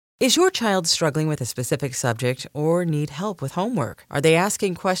Is your child struggling with a specific subject or need help with homework? Are they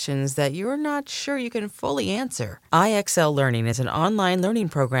asking questions that you're not sure you can fully answer? IXL Learning is an online learning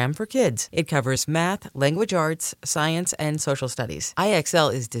program for kids. It covers math, language arts, science, and social studies.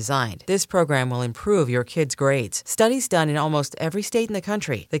 IXL is designed. This program will improve your kids' grades. Studies done in almost every state in the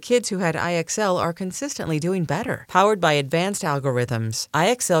country. The kids who had IXL are consistently doing better. Powered by advanced algorithms,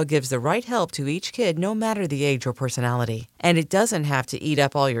 IXL gives the right help to each kid no matter the age or personality. And it doesn't have to eat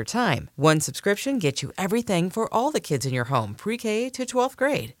up all your time. One subscription gets you everything for all the kids in your home, pre-K to 12th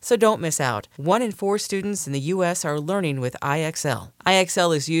grade. So don't miss out. 1 in 4 students in the U.S. are learning with IXL.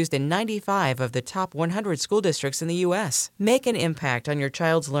 IXL is used in 95 of the top 100 school districts in the U.S. Make an impact on your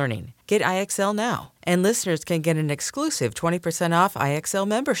child's learning. Get IXL now. And listeners can get an exclusive 20% off IXL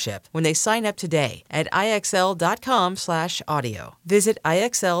membership when they sign up today at IXL.com/audio. Visit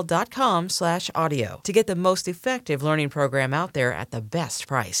IXL.com/audio to get the most effective learning program out there at the best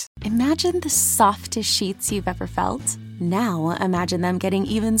price. Imagine the softest sheets you've ever felt. Now imagine them getting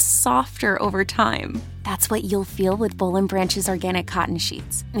even softer over time. That's what you'll feel with Boll & Branch's organic cotton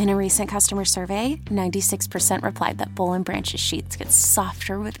sheets. In a recent customer survey, 96% replied that Boll & Branch's sheets get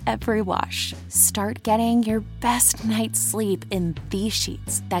softer with every wash. Start getting your best night's sleep in these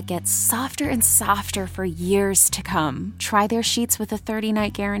sheets that get softer and softer for years to come. Try their sheets with a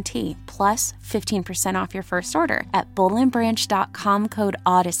 30-night guarantee, plus 15% off your first order at bollandbranch.com code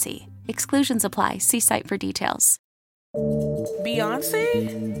Odyssey. Exclusions apply. See site for details.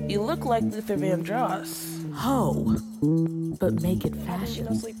 Beyonce? You look like Luther Vandross. Ho, but make it fashion. She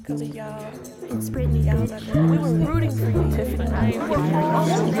don't sleep because of y'all. It's Britney. Y'all we were rooting for you, Tiffany. We were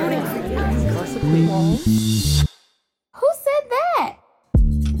rooting for you. Who said that?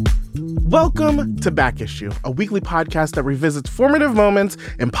 Welcome to Back Issue, a weekly podcast that revisits formative moments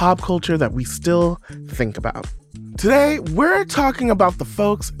in pop culture that we still think about. Today, we're talking about the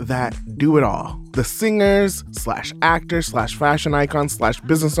folks that do it all. The singers, /actors, /fashion icons,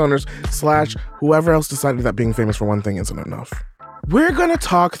 /business owners, /whoever else decided that being famous for one thing isn't enough. We're going to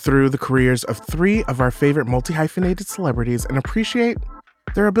talk through the careers of 3 of our favorite multi-hyphenated celebrities and appreciate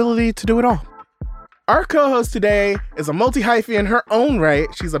their ability to do it all. Our co-host today is a multi-hyphy in her own right.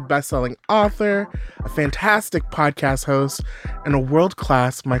 She's a best-selling author, a fantastic podcast host, and a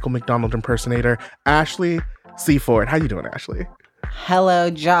world-class Michael McDonald impersonator, Ashley C. Ford. How you doing, Ashley?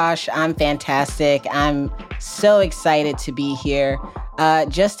 Hello, Josh. I'm fantastic. I'm so excited to be here.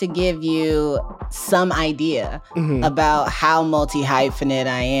 Just to give you some idea about how multi-hyphenate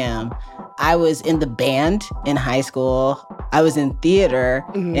I am. I was in the band in high school. I was in theater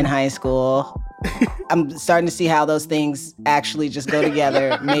in high school. I'm starting to see how those things actually just go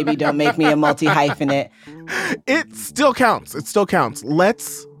together. Maybe don't make me a multi-hyphenate. It still counts. It still counts.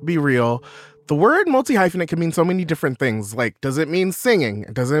 Let's be real. The word multi-hyphenate can mean so many different things. Like, does it mean singing?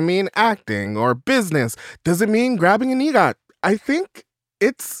 Does it mean acting or business? Does it mean grabbing an EGOT? I think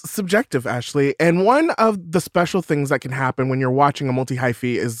it's subjective, Ashley. And one of the special things that can happen when you're watching a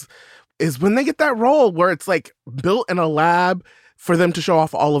multi-hyphy is when they get that role where it's like built in a lab for them to show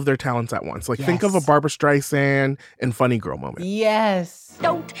off all of their talents at once. Like, think of a Barbra Streisand and Funny Girl moment. Yes.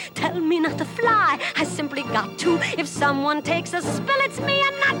 Don't tell me not to fly. I simply got to. If someone takes a spill, it's me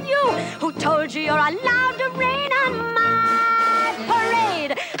and not you. Who told you you're allowed to rain on my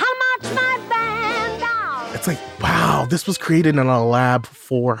parade? I'll march my band down. It's like, wow, this was created in a lab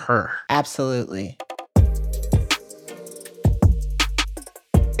for her. Absolutely.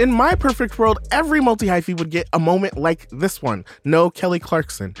 In my perfect world, every multi-hyphy would get a moment like this one. No Kelly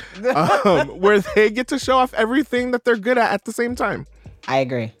Clarkson. Where they get to show off everything that they're good at the same time. I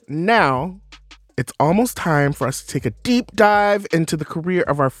agree. Now, it's almost time for us to take a deep dive into the career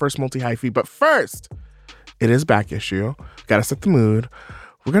of our first multi-hyphy. But first, it is Back Issue. Gotta set the mood.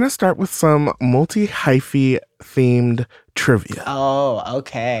 We're gonna start with some multi-hyphy themed trivia. Oh,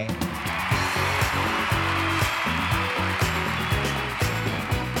 okay.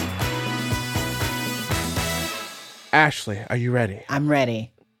 Ashley, are you ready? I'm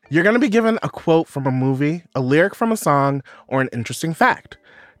ready. You're going to be given a quote from a movie, a lyric from a song, or an interesting fact.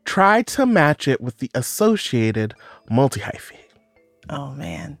 Try to match it with the associated multi-hyphy. Oh,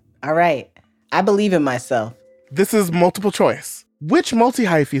 man. All right. I believe in myself. This is multiple choice. Which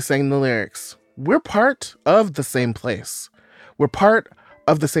multi-hyphy sang the lyrics? We're part of the same place. We're part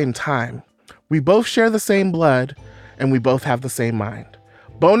of the same time. We both share the same blood, and we both have the same mind.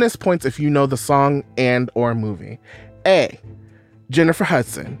 Bonus points if you know the song and or movie. A, Jennifer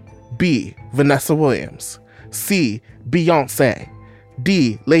Hudson. B, Vanessa Williams. C, Beyonce.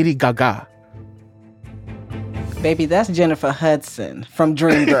 D, Lady Gaga. Baby, that's Jennifer Hudson from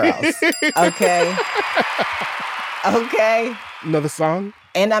Dreamgirls. Okay? Okay? Know the song?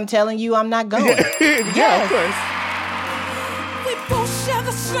 And I'm telling you, I'm not going. Yeah, of course. We both share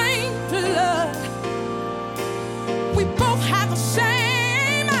the same blood. We both have the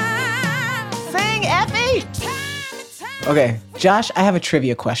same eyes. Sing, Effie! Okay, Josh, I have a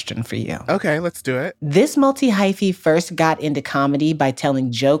trivia question for you. Okay, let's do it. This multi-hyphy first got into comedy by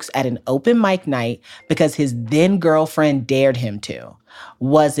telling jokes at an open mic night because his then girlfriend dared him to.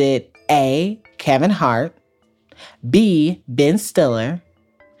 Was it A, Kevin Hart, B, Ben Stiller,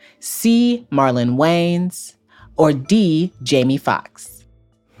 C, Marlon Wayans, or D, Jamie Foxx?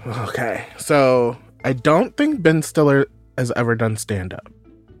 Okay, so I don't think Ben Stiller has ever done stand-up.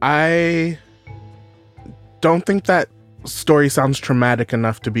 I don't think that story sounds traumatic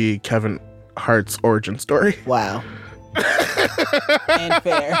enough to be Kevin Hart's origin story. Wow. And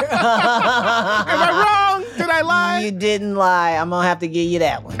fair. Am I wrong? Did I lie? You didn't lie. I'm going to have to give you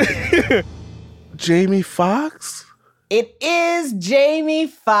that one. Jamie Foxx? It is Jamie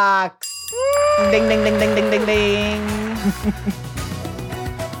Foxx. Ding, ding, ding, ding, ding, ding, ding.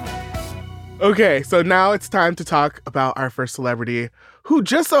 Okay, so now it's time to talk about our first celebrity, who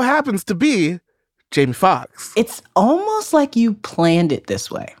just so happens to be Jamie Foxx. It's almost like you planned it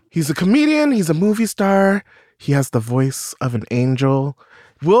this way. He's a comedian, he's a movie star, he has the voice of an angel.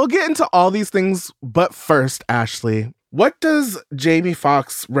 We'll get into all these things, but first, Ashley, what does Jamie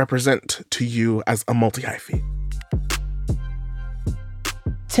Foxx represent to you as a multi-hyphy?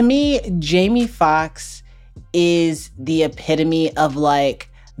 To me, Jamie Foxx is the epitome of like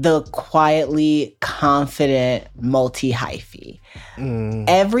the quietly confident multi-hyphy.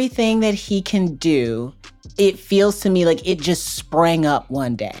 Everything that he can do, it feels to me like it just sprang up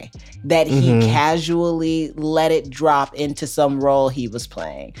one day. That he casually let it drop into some role he was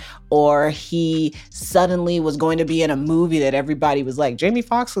playing. Or he suddenly was going to be in a movie that everybody was like, Jamie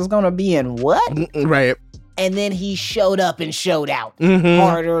Foxx is going to be in what? Right. And then he showed up and showed out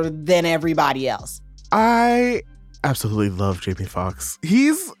harder than everybody else. I absolutely love Jamie Foxx.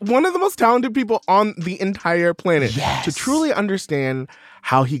 He's one of the most talented people on the entire planet. Yes. To truly understand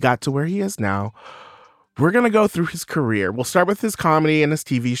how he got to where he is now, we're going to go through his career. We'll start with his comedy and his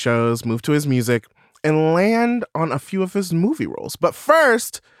TV shows, move to his music, and land on a few of his movie roles. But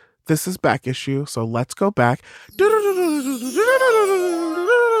first, this is Back Issue, so let's go back.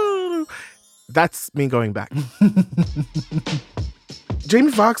 That's me going back.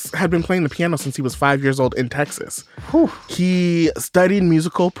 Jamie Foxx had been playing the piano since he was 5 years old in Texas. He studied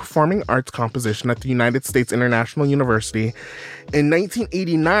musical performing arts composition at the United States International University. In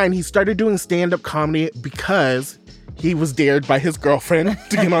 1989, he started doing stand-up comedy because he was dared by his girlfriend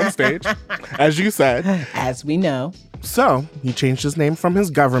to get on stage, as you said. As we know. So he changed his name from his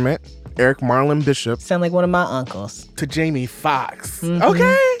government, Eric Marlon Bishop, Sound like one of my uncles. to Jamie Foxx.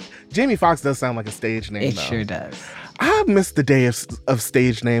 Okay. Jamie Foxx does sound like a stage name, It though. sure does. I miss the day of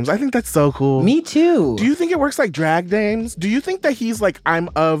stage names. I think that's so cool. Me too. Do you think it works like drag names? Do you think that he's like, I'm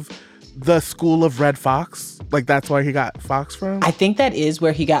of the school of Red Fox? Like that's where he got Fox from? I think that is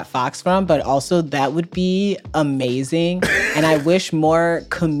where he got Fox from, but also that would be amazing. And I wish more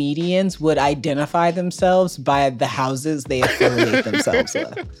comedians would identify themselves by the houses they affiliate themselves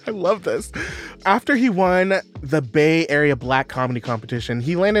with. I love this. After he won the Bay Area Black Comedy Competition,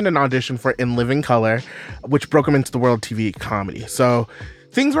 he landed an audition for In Living Color, which broke him into the world of TV comedy. So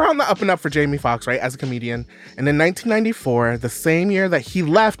things were on the up and up for Jamie Foxx, right, as a comedian. And in 1994, the same year that he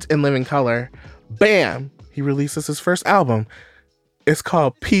left In Living Color, bam, he releases his first album. It's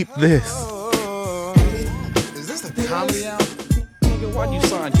called Peep This. Is this the comedy album? Nigga, why you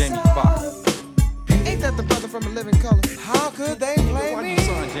sign Jamie Foxx? Ain't that the brother from A Living Color? How could they play me? Why you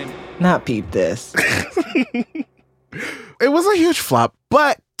sign Jamie? Not Peep This. It was a huge flop,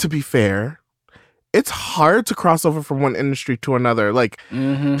 but to be fair, it's hard to cross over from one industry to another. Like,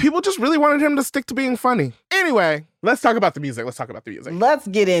 people just really wanted him to stick to being funny. Anyway, let's talk about the music. Let's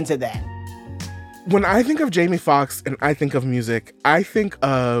get into that. When I think of Jamie Foxx and I think of music, I think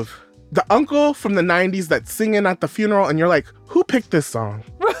of the uncle from the 90s that's singing at the funeral and you're like, who picked this song?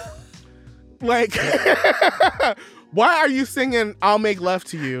 Like, why are you singing I'll Make Love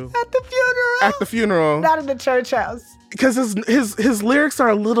to You At the funeral. at the funeral? Not in the church house. Because his lyrics are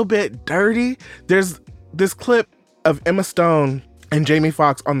a little bit dirty. There's this clip of Emma Stone and Jamie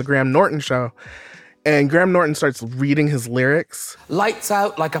Foxx on the Graham Norton show. And Graham Norton starts reading his lyrics. Lights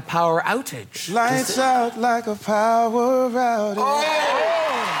out like a power outage. Lights out like a power outage.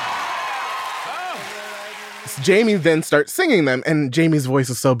 Jamie then starts singing them, and Jamie's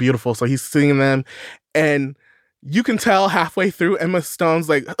voice is so beautiful, so he's singing them, and you can tell halfway through Emma Stone's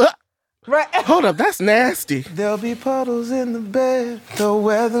like, Right. hold up, that's nasty. There'll be puddles in the bed, the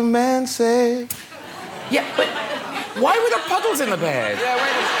weatherman said. Yeah, but Why were there puddles in the bed? Yeah,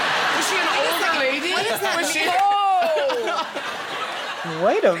 wait a minute. Was she an older lady? What is that? Was she?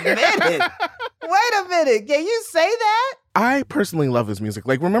 Wait a minute. Wait a minute. Can you say that? I personally love his music.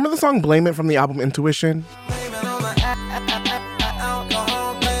 Like, remember the song Blame It from the album Intuition?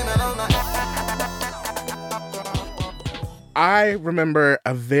 I remember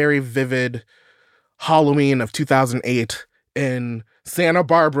a very vivid Halloween of 2008 in Santa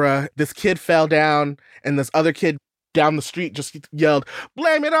Barbara. This kid fell down, and this other kid down the street just yelled,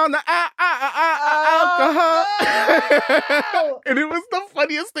 "Blame it on the alcohol." And it was the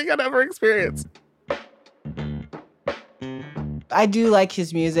funniest thing I'd ever experienced. I do like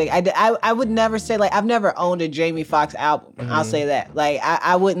his music. I would never say, like, I've never owned a Jamie Foxx album. Mm-hmm. I'll say that. Like,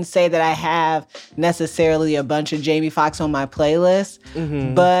 I wouldn't say that I have necessarily a bunch of Jamie Foxx on my playlist.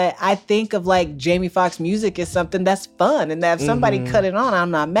 Mm-hmm. But I think of, like, Jamie Foxx music as something that's fun. And that if somebody cut it on,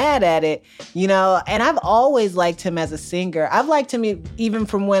 I'm not mad at it. You know, and I've always liked him as a singer. I've liked him even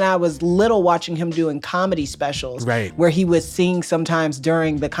from when I was little, watching him doing comedy specials. Right. Where he would sing sometimes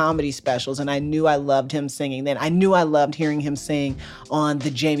during the comedy specials. And I knew I loved him singing then. I knew I loved hearing him sing on the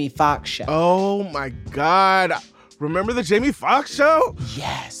Jamie Foxx Show. Oh my God. Remember the Jamie Foxx Show?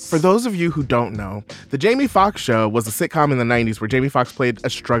 Yes. For those of you who don't know, the Jamie Foxx Show was a sitcom in the 90s where Jamie Foxx played a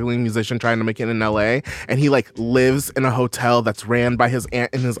struggling musician trying to make it in LA. And he like lives in a hotel that's ran by his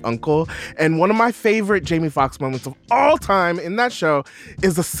aunt and his uncle. And one of my favorite Jamie Foxx moments of all time in that show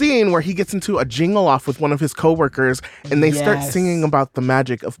is a scene where he gets into a jingle off with one of his coworkers and they start singing about the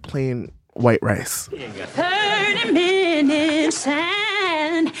magic of plain white rice. 30 minutes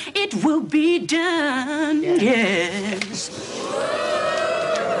and it will be done, yes.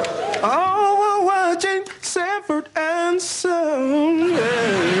 Oh, we're watching Sanford and Son.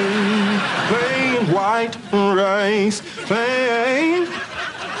 Plain white rice. Plain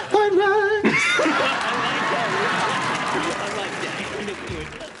white rice.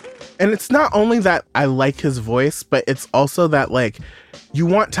 And it's not only that I like his voice, but it's also that, like, you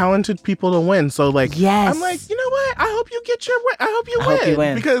want talented people to win. So, like, I'm like, you know what? I hope you get your win. I hope you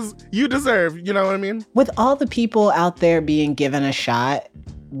win. Because you deserve, you know what I mean? With all the people out there being given a shot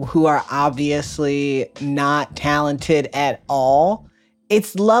who are obviously not talented at all,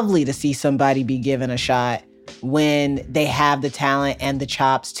 it's lovely to see somebody be given a shot when they have the talent and the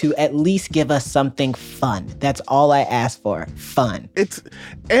chops to at least give us something fun. That's all I ask for. Fun.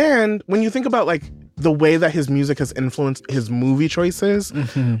 And when you think about, like, the way that his music has influenced his movie choices,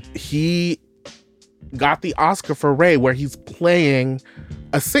 he got the Oscar for Ray, where he's playing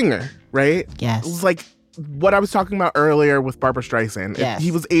a singer, right? Yes. It was like what I was talking about earlier with Barbra Streisand. Yes.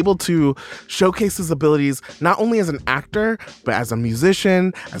 He was able to showcase his abilities not only as an actor, but as a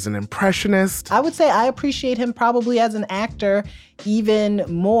musician, as an impressionist. I would say I appreciate him probably as an actor even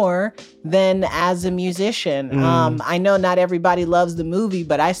more than as a musician. I know not everybody loves the movie,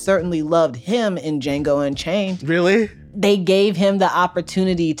 but I certainly loved him in Django Unchained. Really? They gave him the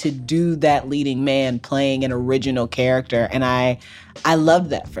opportunity to do that leading man playing an original character, and I loved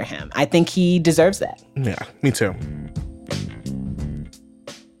that for him. I think he deserves that. Yeah, me too.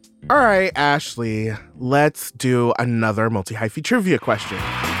 All right, Ashley, let's do another multi-hyphy trivia question.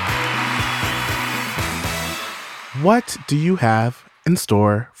 What do you have in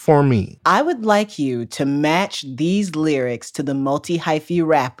store for me? I would like you to match these lyrics to the multi-hyphy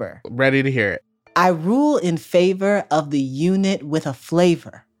rapper. Ready to hear it. I rule in favor of the unit with a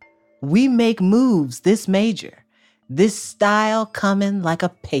flavor. We make moves this major. This style coming like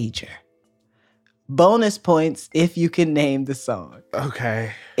a pager. Bonus points if you can name the song.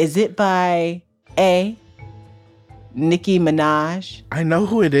 Okay. Is it by A, Nicki Minaj? I know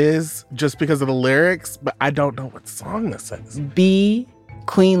who it is just because of the lyrics, but I don't know what song this is. B,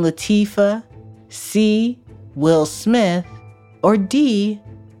 Queen Latifah? C, Will Smith? Or D,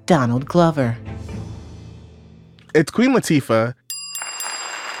 Donald Glover? It's Queen Latifah.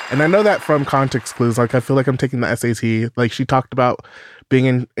 And I know that from context clues. Like, I feel like I'm taking the SAT. Like, she talked about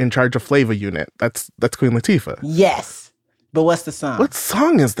being in charge of Flavor Unit. That's Queen Latifah. Yes. But what's the song? What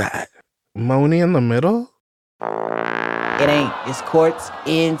song is that? Moni in the Middle? It ain't. It's Courts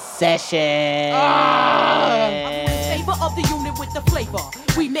in Session. Favor of the unit with the flavor.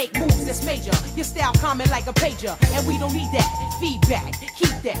 We make moves that's major. Your style comment like a pager. And we don't need that. Feedback.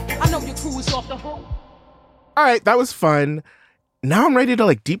 Keep that. I know your crew is off the hook. All right, that was fun. Now I'm ready to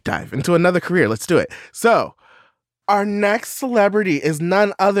like deep dive into another career. Let's do it. So our next celebrity is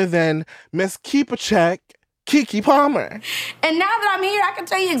none other than Miss Keep a Check, Keke Palmer. And now that I'm here, I can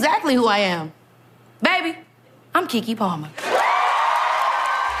tell you exactly who I am. Baby, I'm Keke Palmer.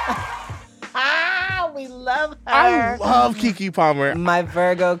 We love her. I love Keke Palmer. My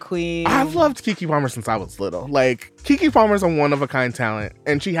Virgo queen. I've loved Keke Palmer since I was little. Like, Keke Palmer's a one-of-a-kind talent,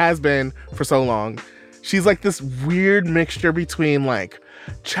 and she has been for so long. She's like this weird mixture between like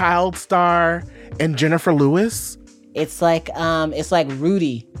child star and Jennifer Lewis. It's like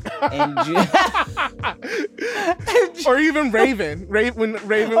Rudy and or even Raven. Raven. Or even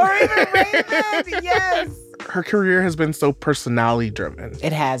Raven, yes. Her career has been so personality driven.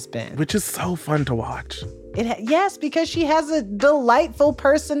 It has been. Which is so fun to watch. Yes, because she has a delightful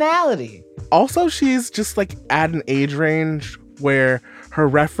personality. Also, she's just like at an age range where her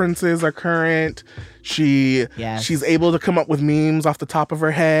references are current. She's able to come up with memes off the top of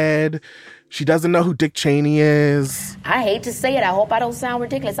her head. She doesn't know who Dick Cheney is. I hate to say it. I hope I don't sound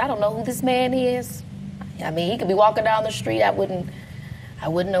ridiculous. I don't know who this man is. I mean, he could be walking down the street. I wouldn't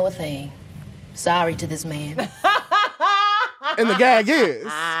know a thing. Sorry to this man. And the gag is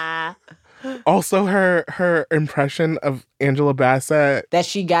also her impression of Angela Bassett that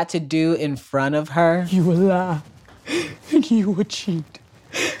she got to do in front of her. You will lie, and you will cheat,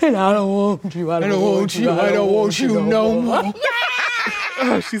 and I don't want you. I don't want you. I don't want you no more.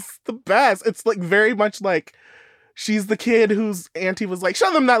 Oh, she's the best. It's like very much like she's the kid whose auntie was like,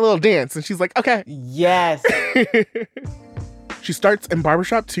 show them that little dance. And she's like, okay. Yes. She starts in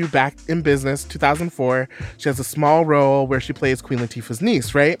Barbershop 2 back in business, 2004. She has a small role where she plays Queen Latifah's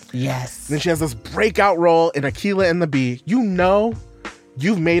niece, right? Yes. And then she has this breakout role in Akeelah and the Bee. You know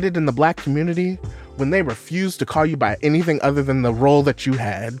you've made it in the Black community when they refuse to call you by anything other than the role that you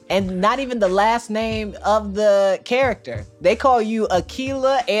had. And not even the last name of the character. They call you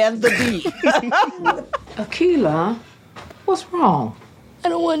Akeelah and the Bee. Akeelah, what's wrong? I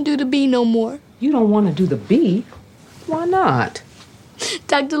don't want to do the bee no more. You don't want to do the bee? Why not?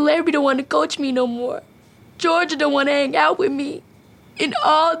 Dr. Larry don't want to coach me no more. Georgia don't want to hang out with me. And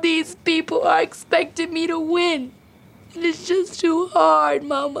all these people are expecting me to win. And it's just too hard,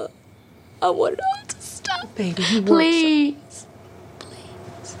 Mama. I want it all to stop. Baby, you Please.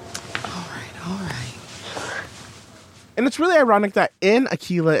 All right. And it's really ironic that in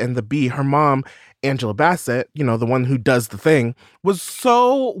Akeelah and the Bee, her mom, Angela Bassett, you know, the one who does the thing, was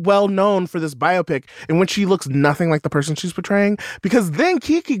so well known for this biopic in which she looks nothing like the person she's portraying. Because then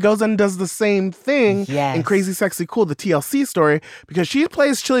Keke goes and does the same thing in Crazy Sexy Cool, the TLC story, because she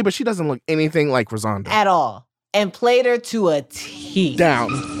plays Chili, but she doesn't look anything like Rosanda. At all. And played her to a T. Down.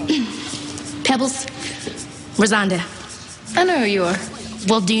 Pebbles, Rosanda. I know who you are.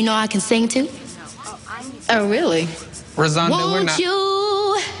 Well, do you know I can sing too? Oh, really? Rosanda, Won't we're not.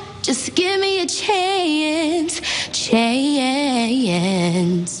 You just give me a chance.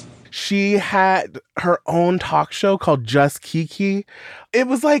 She had her own talk show called Just Keke. It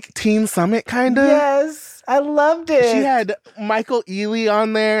was like Teen Summit, kind of. Yes, I loved it. She had Michael Ealy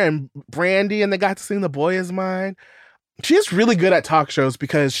on there and Brandy, and they got to sing The Boy Is Mine. She's really good at talk shows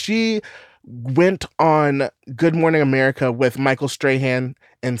because she went on Good Morning America with Michael Strahan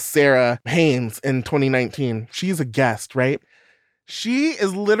and Sarah Haynes in 2019. She's a guest, right? She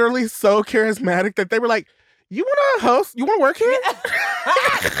is literally so charismatic that they were like, you want to host? You want to work here?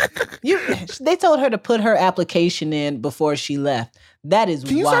 They told her to put her application in before she left. That is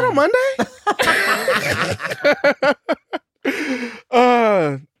Can you start on Monday?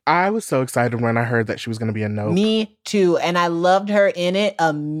 I was so excited when I heard that she was going to be in Nope. Me too. And I loved her in it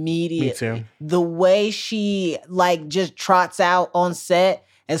immediately. Me too. The way she like just trots out on set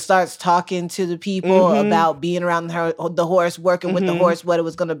and starts talking to the people about being around the horse, working with the horse, what it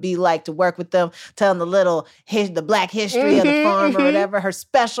was going to be like to work with them, telling the Black history of the farm or whatever, her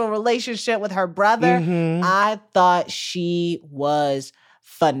special relationship with her brother. I thought she was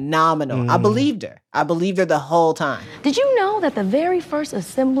phenomenal. I believed her. I believed her the whole time. Did you know that the very first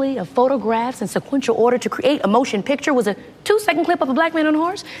assembly of photographs in sequential order to create a motion picture was a 2-second clip of a black man on a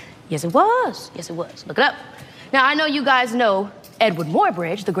horse? Yes, it was. Look it up. Now, I know you guys know Edward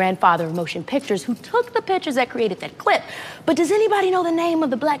Muybridge, the grandfather of motion pictures, who took the pictures that created that clip. But does anybody know the name of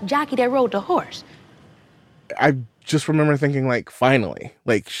the black jockey that rode the horse? I just remember thinking, like, finally,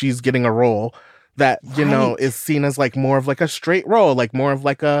 like, she's getting a role that, you know, is seen as like more of like a straight role, like more of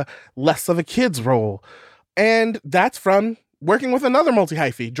like a less of a kid's role. And that's from working with another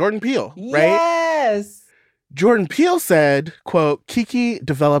multi-hyphy, Jordan Peele, right? Yes. Jordan Peele said, quote, Keke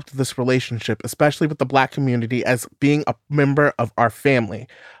developed this relationship, especially with the Black community, as being a member of our family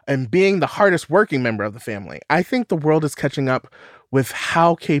and being the hardest working member of the family. I think the world is catching up with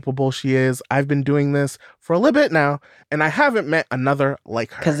how capable she is. I've been doing this for a little bit now, and I haven't met another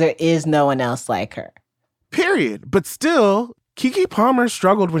like her. Because there is no one else like her. Period. But still, Keke Palmer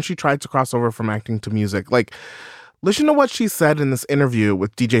struggled when she tried to cross over from acting to music. Like, Listen to what she said in this interview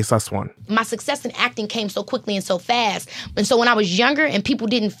with DJ Sus1. My success in acting came so quickly and so fast. And so when I was younger and people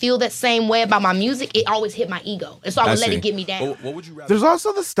didn't feel that same way about my music, it always hit my ego. And so I would let it get me down. What would you rather? There's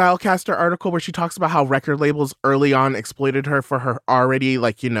also the Stylecaster article where she talks about how record labels early on exploited her for her already,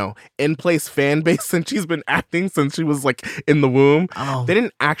 in-place fan base since she's been acting since she was, in the womb. Oh. They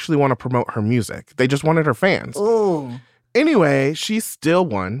didn't actually want to promote her music. They just wanted her fans. Ooh. Anyway, she still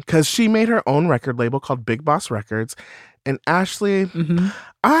won because she made her own record label called Big Boss Records. And Ashley,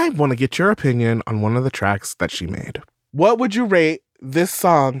 I want to get your opinion on one of the tracks that she made. What would you rate this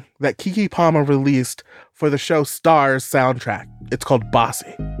song that Keke Palmer released for the show Star's soundtrack? It's called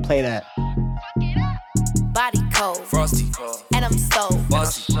Bossy. Play that. Body cold, Frosty cold, and I'm so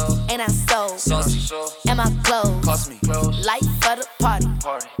bossy, and I so saucy, and my clothes cost me clothes, light for the party.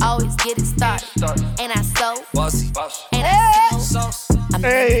 Always get it started, and I so bossy, and I so. sauce. I'm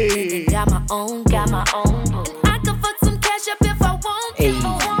Hey. got my own boo. And I can fuck some cash up if I want. Hey, If I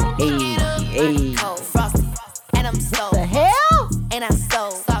want to hey, get up. hey. Body cold, frosty, and I'm so The hell? and I so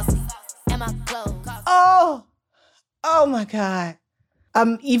saucy, and my clothes. Oh my God.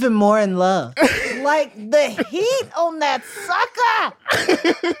 I'm even more in love. The heat on that sucker.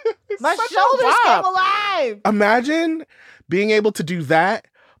 My shoulders came alive. Imagine being able to do that,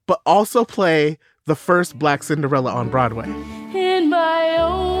 but also play the first Black Cinderella on Broadway. In my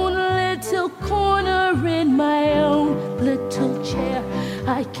own little corner, in my own little chair,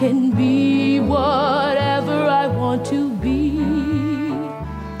 I can be whatever I want to be.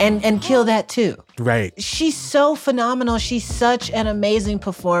 And kill that too. Right. She's so phenomenal. She's such an amazing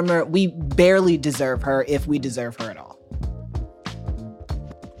performer. We barely deserve her, if we deserve her at all.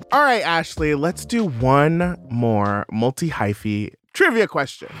 All right, Ashley, let's do one more multi-hyphy trivia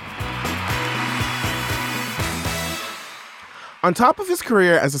question. On top of his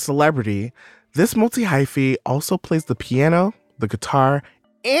career as a celebrity, this multi-hyphy also plays the piano, the guitar,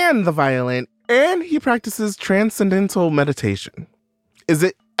 and the violin, and he practices transcendental meditation. Is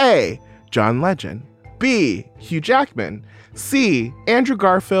it A, John Legend, B, Hugh Jackman, C, Andrew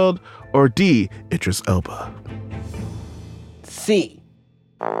Garfield, or D, Idris Elba? C.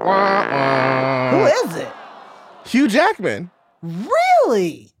 Who is it? Hugh Jackman.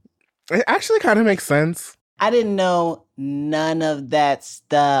 Really? It actually kind of makes sense. I didn't know none of that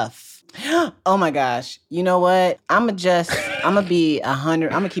stuff. Oh my gosh. You know what? I'm gonna be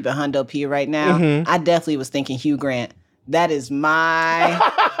 100. I'm gonna keep it hundo P right now. Mm-hmm. I definitely was thinking Hugh Grant. That is my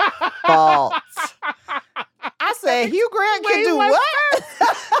fault. I said Hugh Grant can do what?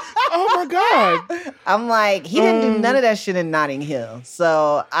 Oh my God. I'm like, he didn't do none of that shit in Notting Hill.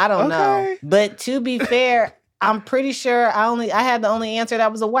 So I don't know. But to be fair, I'm pretty sure I had the only answer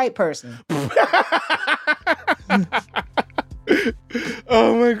that was a white person.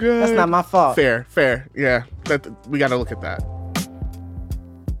 Oh my God. That's not my fault. Fair. Yeah. We got to look at that.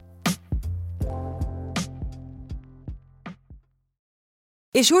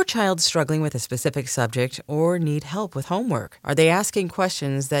 Is your child struggling with a specific subject or need help with homework? Are they asking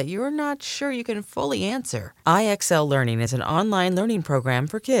questions that you're not sure you can fully answer? IXL Learning is an online learning program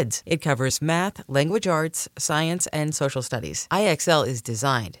for kids. It covers math, language arts, science, and social studies. IXL is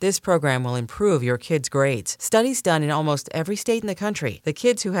designed. This program will improve your kids' grades. Studies done in almost every state in the country. The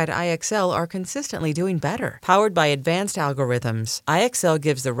kids who had IXL are consistently doing better. Powered by advanced algorithms, IXL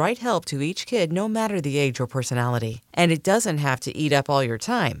gives the right help to each kid no matter the age or personality. And it doesn't have to eat up all your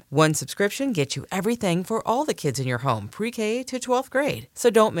time. One subscription gets you everything for all the kids in your home, pre-K to 12th grade.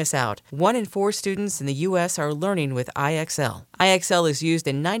 So don't miss out. 1 in 4 students in the U.S. are learning with IXL. IXL is used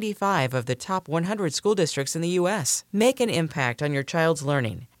in 95 of the top 100 school districts in the U.S. Make an impact on your child's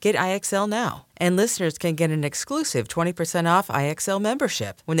learning. Get IXL now. And listeners can get an exclusive 20% off IXL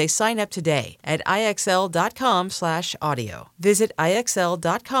membership when they sign up today at IXL.com/audio. Visit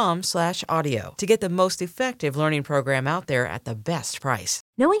IXL.com/audio to get the most effective learning program out there at the best price.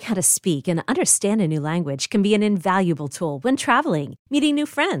 Knowing how to speak and understand a new language can be an invaluable tool when traveling, meeting new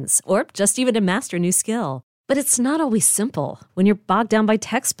friends, or just even to master a new skill. But it's not always simple when you're bogged down by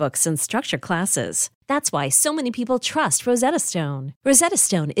textbooks and structured classes. That's why so many people trust Rosetta Stone. Rosetta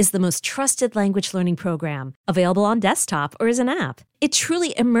Stone is the most trusted language learning program, available on desktop or as an app. It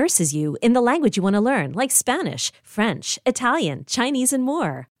truly immerses you in the language you want to learn, like Spanish, French, Italian, Chinese, and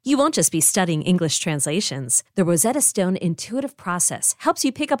more. You won't just be studying English translations. The Rosetta Stone intuitive process helps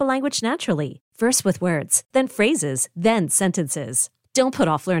you pick up a language naturally, first with words, then phrases, then sentences. Don't put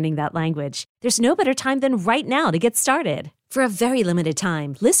off learning that language. There's no better time than right now to get started. For a very limited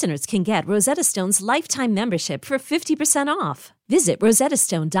time, listeners can get Rosetta Stone's lifetime membership for 50% off. Visit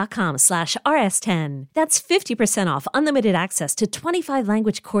rosettastone.com/rs10. That's 50% off unlimited access to 25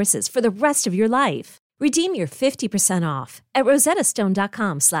 language courses for the rest of your life. Redeem your 50% off at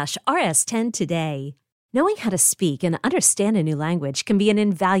rosettastone.com/rs10 today. Knowing how to speak and understand a new language can be an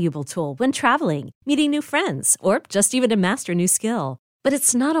invaluable tool when traveling, meeting new friends, or just even to master a new skill. But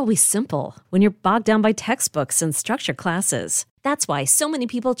it's not always simple when you're bogged down by textbooks and structured classes. That's why so many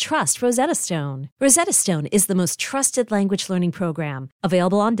people trust Rosetta Stone. Rosetta Stone is the most trusted language learning program,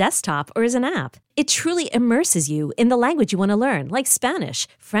 available on desktop or as an app. It truly immerses you in the language you want to learn, like Spanish,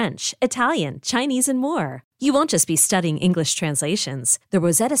 French, Italian, Chinese, and more. You won't just be studying English translations. The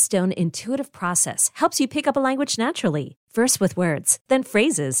Rosetta Stone intuitive process helps you pick up a language naturally, first with words, then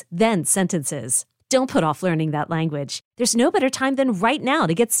phrases, then sentences. Don't put off learning that language. There's no better time than right now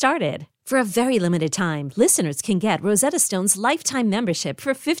to get started. For a very limited time, listeners can get Rosetta Stone's lifetime membership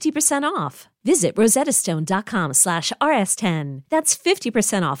for 50% off. Visit rosettastone.com/rs10. That's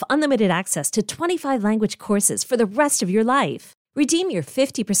 50% off unlimited access to 25 language courses for the rest of your life. Redeem your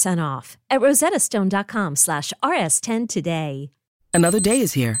 50% off at rosettastone.com/rs10 today. Another day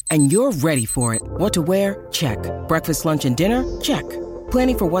is here, and you're ready for it. What to wear? Check. Breakfast, lunch, and dinner? Check.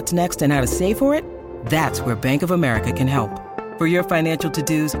 Planning for what's next and how to save for it? That's where Bank of America can help. For your financial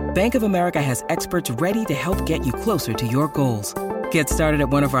to-dos, Bank of America has experts ready to help get you closer to your goals. Get started at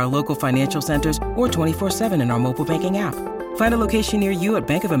one of our local financial centers or 24/7 in our mobile banking app. Find a location near you at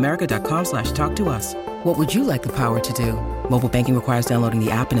bankofamerica.com/talktous. What would you like the power to do? Mobile banking requires downloading the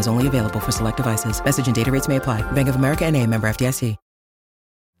app and is only available for select devices. Message and data rates may apply. Bank of America NA, member FDIC.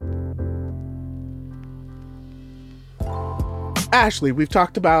 Ashley, we've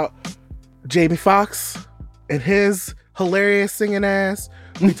talked about Jamie Foxx and his hilarious singing ass.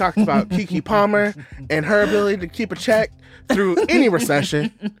 We talked about Keke Palmer and her ability to keep a check through any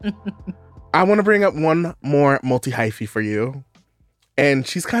recession. I want to bring up one more multi-hyphy for you. And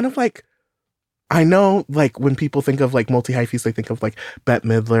she's kind of like, I know like when people think of like multi-hyphies, they think of like Bette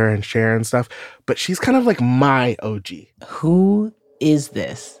Midler and Cher and stuff, but she's kind of like my OG. Who is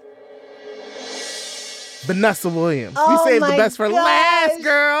this? Vanessa Williams. Oh, we saved the my best for last,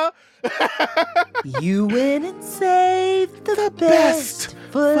 girl. You went and saved the best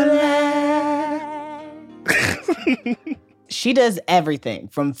for last. She does everything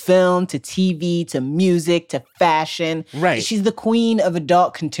from film to TV to music to fashion. Right. She's the queen of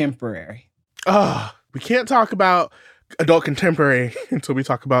adult contemporary. Oh, we can't talk about adult contemporary until we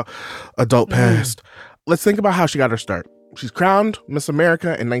talk about adult past. Let's think about how she got her start. She's crowned Miss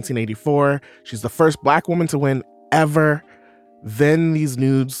America in 1984. She's the first Black woman to win ever. Then these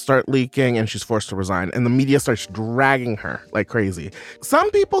nudes start leaking and she's forced to resign. And the media starts dragging her like crazy.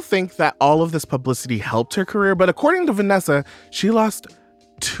 Some people think that all of this publicity helped her career, but according to Vanessa, she lost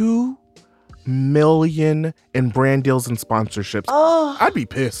 $2 million in brand deals and sponsorships. Oh. I'd be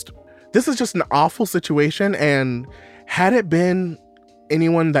pissed. This is just an awful situation. And had it been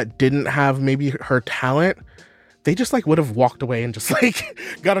anyone that didn't have maybe her talent, they just like would have walked away and just like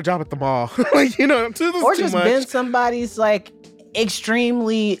got a job at the mall. Like, you know, or just been somebody's like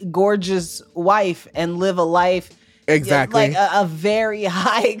extremely gorgeous wife and live a life. Exactly. Like a very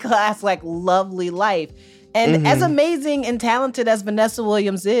high class, like lovely life. And as amazing and talented as Vanessa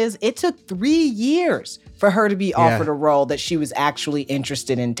Williams is, it took 3 years for her to be offered a role that she was actually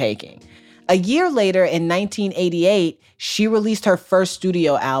interested in taking. A year later, in 1988, she released her first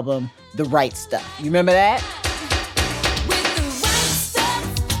studio album, The Right Stuff. You remember that?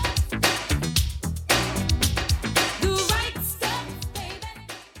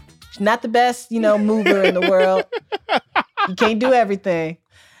 Not the best, mover in the world. You can't do everything.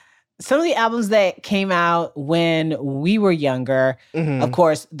 Some of the albums that came out when we were younger, of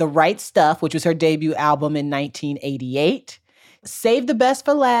course, The Right Stuff, which was her debut album in 1988. Save the Best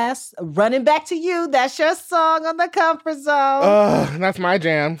for Last, Running Back to You, that's your song on the Comfort Zone. Oh, that's my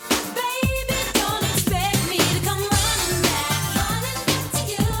jam.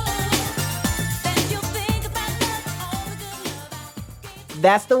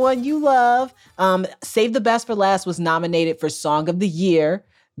 That's the one you love. Save the Best for Last was nominated for Song of the Year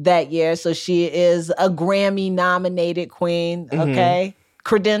that year. So she is a Grammy-nominated queen, okay?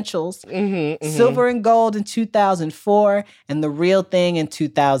 Credentials. Silver and Gold in 2004 and The Real Thing in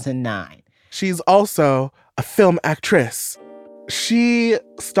 2009. She's also a film actress. She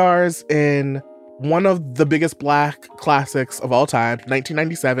stars in one of the biggest Black classics of all time,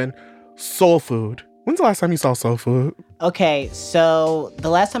 1997, Soul Food. When's the last time you saw Soul Food? Okay, so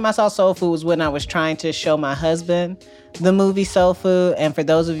the last time I saw Soul Food was when I was trying to show my husband the movie Soul Food. And for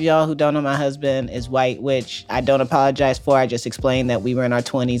those of y'all who don't know, my husband is white, which I don't apologize for. I just explained that we were in our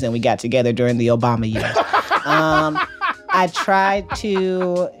 20s and we got together during the Obama years. I tried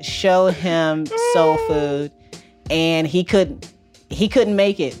to show him Soul Food and he couldn't he couldn't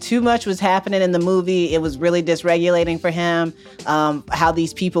make it. Too much was happening in the movie. It was really dysregulating for him, how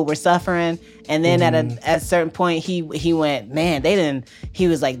these people were suffering. And then at a certain point, he went, man, he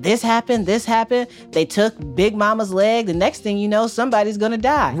was like, this happened. They took Big Mama's leg. The next thing you know, somebody's going to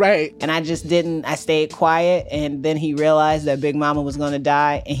die. Right. And I stayed quiet. And then he realized that Big Mama was going to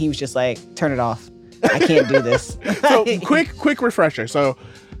die. And he was just like, turn it off. I can't do this. So quick refresher. So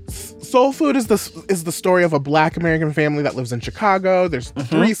Soul Food is the story of a Black American family that lives in Chicago. There's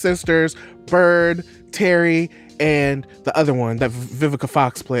three sisters, Bird, Terry, and the other one that Vivica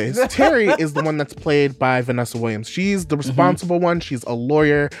Fox plays. Terry is the one that's played by Vanessa Williams. She's the responsible one. She's a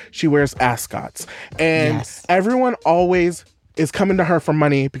lawyer. She wears ascots. And everyone always is coming to her for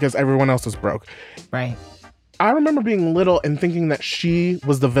money because everyone else is broke. Right. I remember being little and thinking that she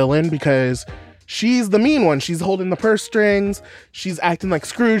was the villain because she's the mean one. She's holding the purse strings. She's acting like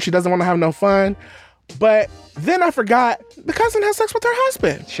Scrooge. She doesn't want to have no fun. But then I forgot the cousin has sex with her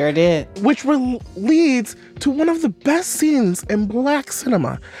husband. Sure did. Which leads to one of the best scenes in Black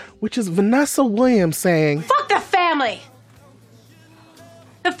cinema, which is Vanessa Williams saying, "Fuck the family!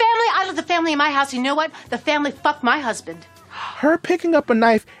 I love the family in my house. You know what? The family fucked my husband." Her picking up a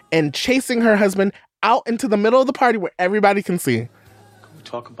knife and chasing her husband out into the middle of the party where everybody can see. Can we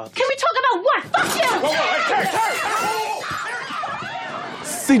talk about what? Fuck you!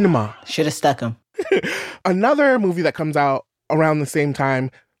 Cinema. Should have stuck him. Another movie that comes out around the same time,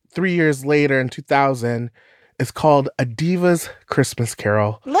 3 years later in 2000, is called A Diva's Christmas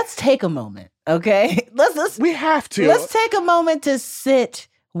Carol. Let's take a moment, okay? We have to. Let's take a moment to sit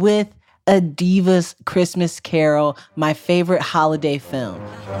with A Diva's Christmas Carol, my favorite holiday film.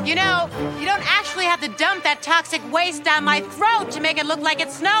 You know, you don't actually have to dump that toxic waste down my throat to make it look like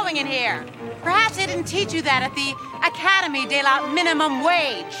it's snowing in here. Perhaps they didn't teach you that at the Academy de la Minimum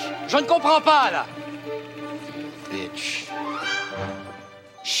Wage. Je ne comprends pas, là. Bitch.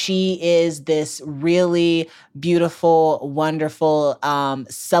 She is this really beautiful, wonderful,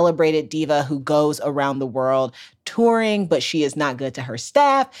 celebrated diva who goes around the world touring, but she is not good to her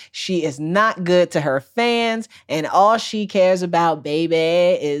staff. She is not good to her fans. And all she cares about, baby,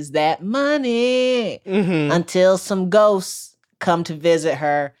 is that money until some ghosts come to visit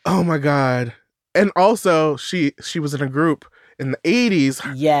her. Oh, my God. And also, she was in a group in the 80s.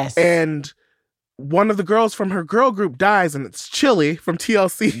 Yes. And one of the girls from her girl group dies, and it's Chili from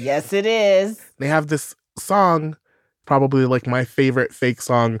TLC. Yes, it is. They have this song, probably like my favorite fake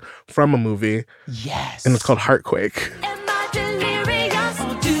song from a movie. Yes. And it's called Heartquake. Am I delirious?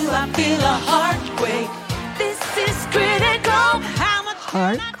 Or do I feel a heartquake? This is critical. How much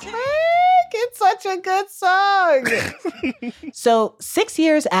Heartquake? It's such a good song. So 6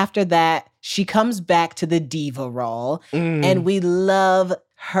 years after that, she comes back to the diva role, and we love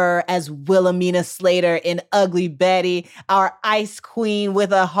her as Wilhelmina Slater in Ugly Betty, our ice queen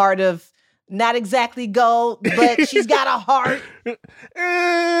with a heart of not exactly gold, but she's got a heart.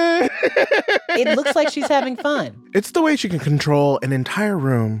 It looks like she's having fun. It's the way she can control an entire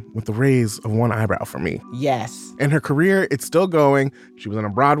room with the raise of one eyebrow for me. Yes. And her career, it's still going. She was in a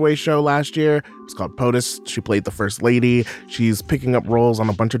Broadway show last year. It's called POTUS. She played the First Lady. She's picking up roles on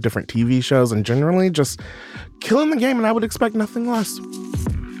a bunch of different TV shows and generally just killing the game, and I would expect nothing less.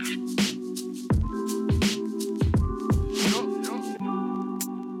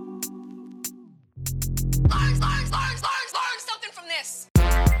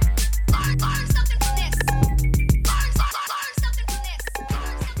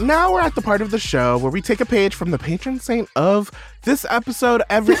 Now we're at the part of the show where we take a page from the patron saint of this episode,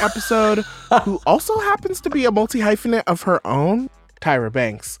 every episode, who also happens to be a multi-hyphenate of her own, Tyra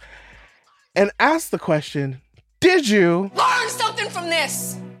Banks, and ask the question, did you learn something from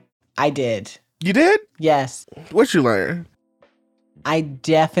this? I did. You did? Yes. What'd you learn? I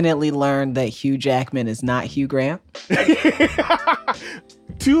definitely learned that Hugh Jackman is not Hugh Grant.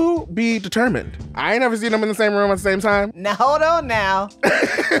 To be determined. I ain't never seen them in the same room at the same time. Now, hold on now.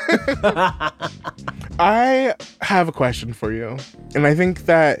 I have a question for you. And I think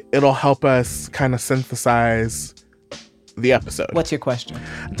that it'll help us kind of synthesize the episode. What's your question?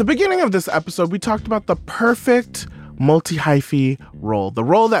 At the beginning of this episode, we talked about the perfect multi-hyphy role. The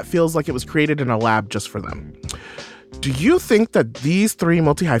role that feels like it was created in a lab just for them. Do you think that these three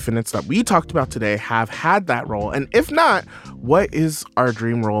multi-hyphenates that we talked about today have had that role? And if not, what is our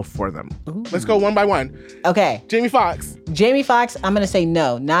dream role for them? Ooh. Let's go one by one. Okay. Jamie Foxx. Jamie Foxx, I'm going to say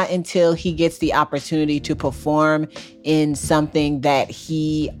no. Not until he gets the opportunity to perform in something that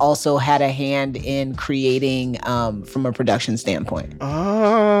he also had a hand in creating from a production standpoint.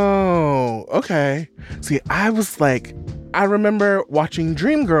 Oh, okay. See, I remember watching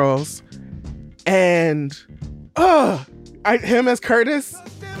Dreamgirls and Him as Curtis.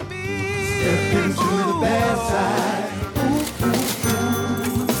 Step into the bad side.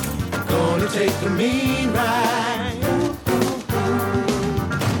 Gonna take the mean ride.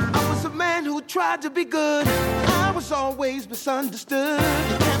 I was a man who tried to be good. I was always misunderstood.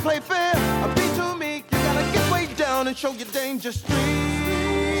 You can't play fair or be too meek. You gotta get way down and show your danger street.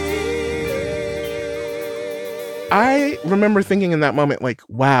 I remember thinking in that moment, like,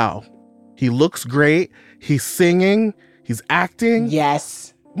 wow, he looks great. He's singing. He's acting.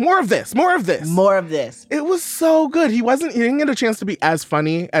 Yes. More of this. More of this. More of this. It was so good. He didn't get a chance to be as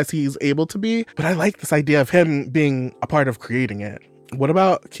funny as he's able to be, but I like this idea of him being a part of creating it. What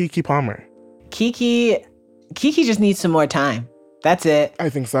about Keke Palmer? Keke just needs some more time. That's it. I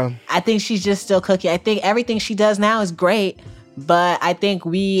think so. I think she's just still cooking. I think everything she does now is great, but I think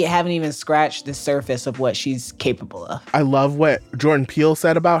we haven't even scratched the surface of what she's capable of. I love what Jordan Peele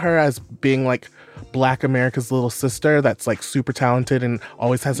said about her as being like Black America's little sister that's like super talented and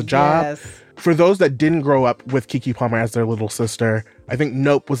always has a job. Yes. For those that didn't grow up with Keke Palmer as their little sister, I think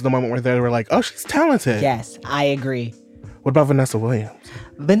Nope was the moment where they were like, oh, she's talented. Yes, I agree. What about Vanessa Williams?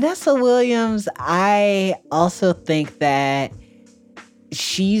 Vanessa Williams, I also think that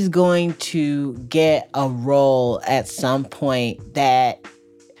she's going to get a role at some point that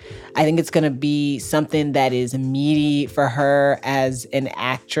I think it's going to be something that is meaty for her as an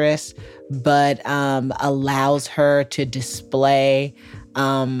actress, but allows her to display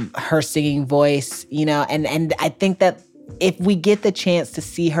her singing voice, you know, and I think that if we get the chance to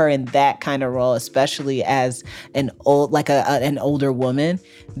see her in that kind of role, especially as an older woman,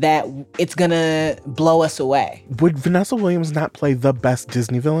 that it's gonna blow us away. Would Vanessa Williams not play the best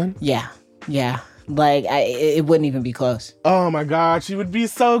Disney villain? Yeah. Like, it wouldn't even be close. Oh my God, she would be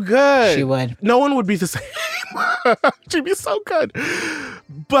so good. She would. No one would be the same. She'd be so good.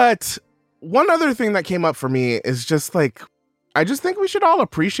 But one other thing that came up for me is just like, I just think we should all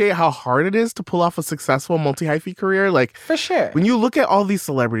appreciate how hard it is to pull off a successful multi-hyphy career. Like, for sure. When you look at all these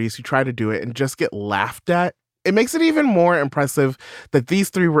celebrities who try to do it and just get laughed at, it makes it even more impressive that these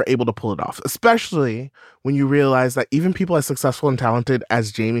three were able to pull it off, especially when you realize that even people as successful and talented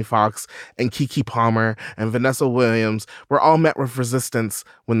as Jamie Foxx and Keke Palmer and Vanessa Williams were all met with resistance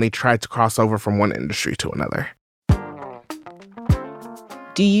when they tried to cross over from one industry to another.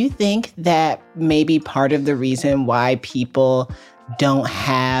 Do you think that maybe part of the reason why people don't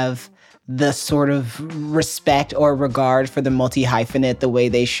have the sort of respect or regard for the multi-hyphenate the way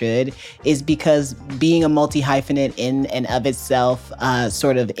they should is because being a multi-hyphenate in and of itself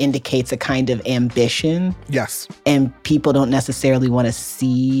sort of indicates a kind of ambition? Yes. And people don't necessarily want to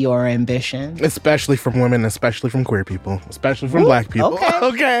see your ambition? Especially from women, especially from queer people, especially from Black people.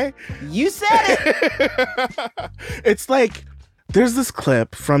 Okay. You said it. It's like, there's this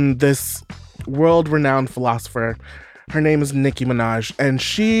clip from this world-renowned philosopher. Her name is Nicki Minaj, and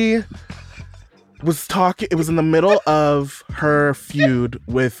she was talking. It was in the middle of her feud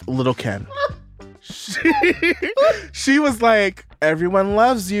with Lil' Kim. She was like, everyone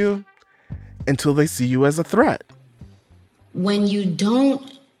loves you until they see you as a threat. When you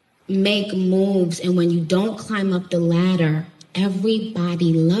don't make moves and when you don't climb up the ladder,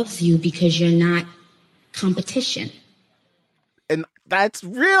 everybody loves you because you're not competition. And that's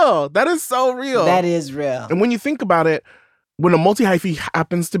real. That is so real. That is real. And when you think about it, when a multi-hyphy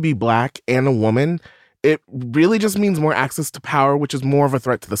happens to be Black and a woman, it really just means more access to power, which is more of a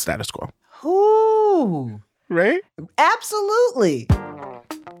threat to the status quo. Ooh. Right? Absolutely. I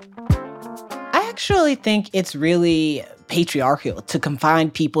actually think it's really patriarchal to confine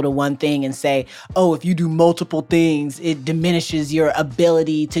people to one thing and say, oh, if you do multiple things, it diminishes your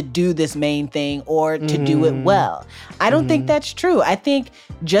ability to do this main thing or to do it well. I don't think that's true. I think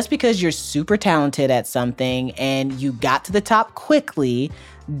just because you're super talented at something and you got to the top quickly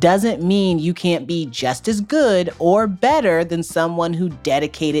doesn't mean you can't be just as good or better than someone who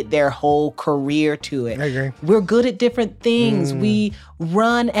dedicated their whole career to it. I agree. We're good at different things. We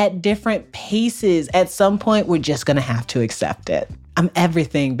run at different paces. At some point, we're just gonna have to accept it. I'm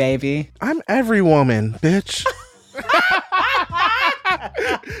everything, baby. I'm every woman, bitch.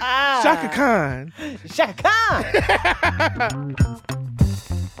 Shaka Khan. Shaka Khan.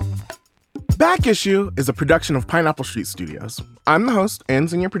 Back Issue is a production of Pineapple Street Studios. I'm the host and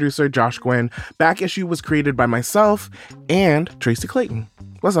senior producer, Josh Gwynn. Back Issue was created by myself and Tracy Clayton.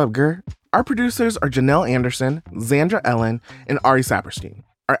 What's up, girl? Our producers are Janelle Anderson, Zandra Ellen, and Ari Saperstein.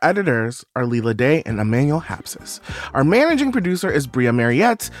 Our editors are Leela Day and Emmanuel Hapsis. Our managing producer is Bria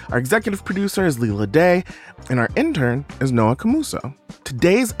Mariette. Our executive producer is Leela Day. And our intern is Noah Camuso.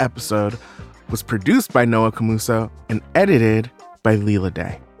 Today's episode was produced by Noah Camuso and edited by Leela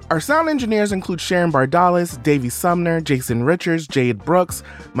Day. Our sound engineers include Sharon Bardalis, Davey Sumner, Jason Richards, Jade Brooks,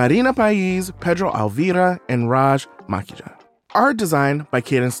 Marina Pais, Pedro Alvira, and Raj Makija. Art design by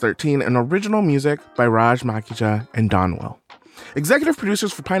Cadence 13 and original music by Raj Makija and Don Will. Executive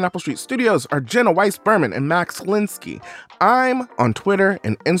producers for Pineapple Street Studios are Jenna Weiss-Berman and Max Linsky. I'm on Twitter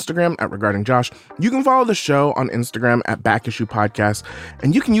and Instagram at Regarding Josh. You can follow the show on Instagram at Back Issue Podcast,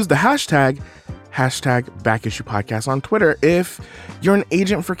 and you can use the hashtag Back Issue Podcast on Twitter if you're an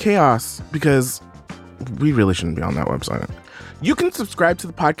agent for chaos, because we really shouldn't be on that website. You can subscribe to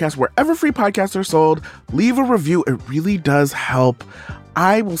the podcast wherever free podcasts are sold. Leave a review. It really does help.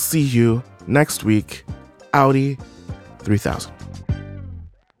 I will see you next week. Audi 3000.